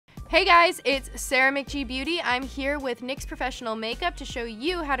Hey guys, it's Sarah McG Beauty. I'm here with NYX Professional Makeup to show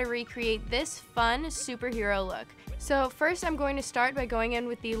you how to recreate this fun superhero look. So first I'm going to start by going in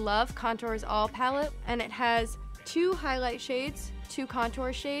with the Love Contours All palette, and it has 2 highlight shades, 2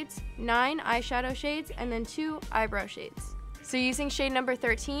 contour shades, 9 eyeshadow shades, and then 2 eyebrow shades. So using shade number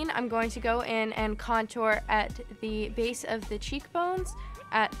 13, I'm going to go in and contour at the base of the cheekbones,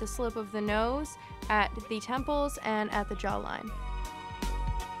 at the slope of the nose, at the temples, and at the jawline.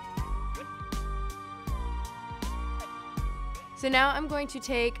 So now I'm going to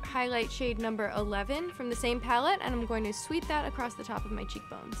take highlight shade number 11 from the same palette, and I'm going to sweep that across the top of my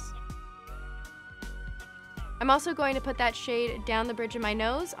cheekbones. I'm also going to put that shade down the bridge of my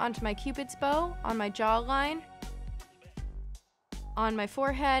nose, onto my cupid's bow, on my jawline, on my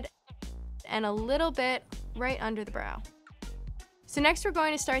forehead, and a little bit right under the brow. So next we're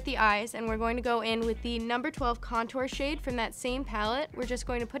going to start the eyes, and we're going to go in with the number 12 contour shade from that same palette. We're just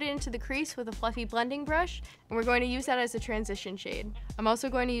going to put it into the crease with a fluffy blending brush, and we're going to use that as a transition shade. I'm also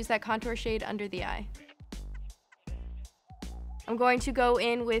going to use that contour shade under the eye. I'm going to go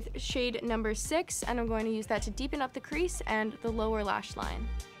in with shade number 6, and I'm going to use that to deepen up the crease and the lower lash line.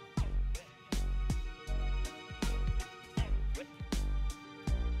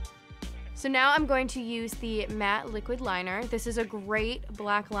 So now I'm going to use the matte liquid liner. This is a great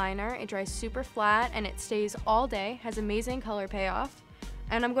black liner. It dries super flat and it stays all day, has amazing color payoff.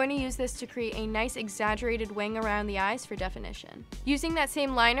 And I'm going to use this to create a nice exaggerated wing around the eyes for definition. Using that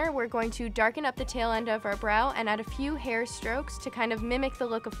same liner, we're going to darken up the tail end of our brow and add a few hair strokes to kind of mimic the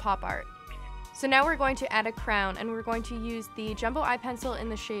look of pop art. So now we're going to add a crown, and we're going to use the Jumbo Eye Pencil in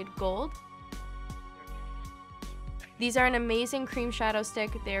the shade Gold. These are an amazing cream shadow stick.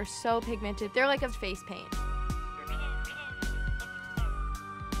 They're so pigmented. They're like a face paint.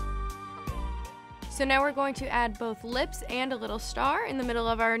 So now we're going to add both lips and a little star in the middle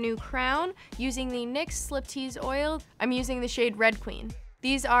of our new crown using the NYX Slip Tease oil. I'm using the shade Red Queen.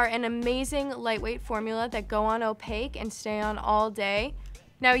 These are an amazing lightweight formula that go on opaque and stay on all day.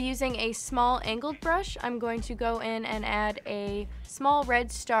 Now using a small angled brush, I'm going to go in and add a small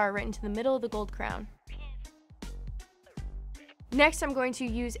red star right into the middle of the gold crown. Next, I'm going to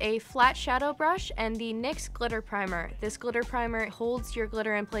use a flat shadow brush and the NYX Glitter Primer. This glitter primer holds your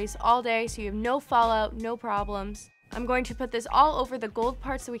glitter in place all day, so you have no fallout, no problems. I'm going to put this all over the gold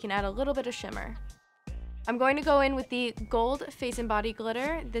part so we can add a little bit of shimmer. I'm going to go in with the gold Face and Body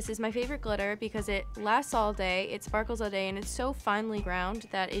glitter. This is my favorite glitter because it lasts all day, it sparkles all day, and it's so finely ground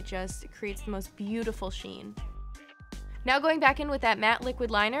that it just creates the most beautiful sheen. Now going back in with that matte liquid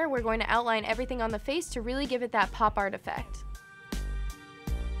liner, we're going to outline everything on the face to really give it that pop art effect.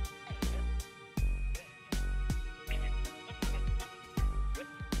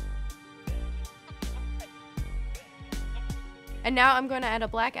 And now I'm going to add a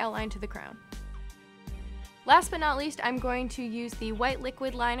black outline to the crown. Last but not least, I'm going to use the white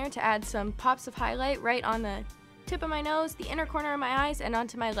liquid liner to add some pops of highlight right on the tip of my nose, the inner corner of my eyes, and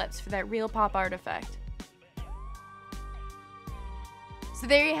onto my lips for that real pop art effect. So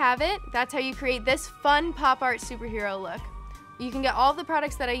there you have it. That's how you create this fun pop art superhero look. You can get all the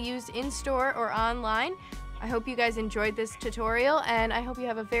products that I used in store or online. I hope you guys enjoyed this tutorial, and I hope you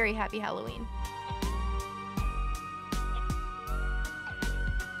have a very happy Halloween.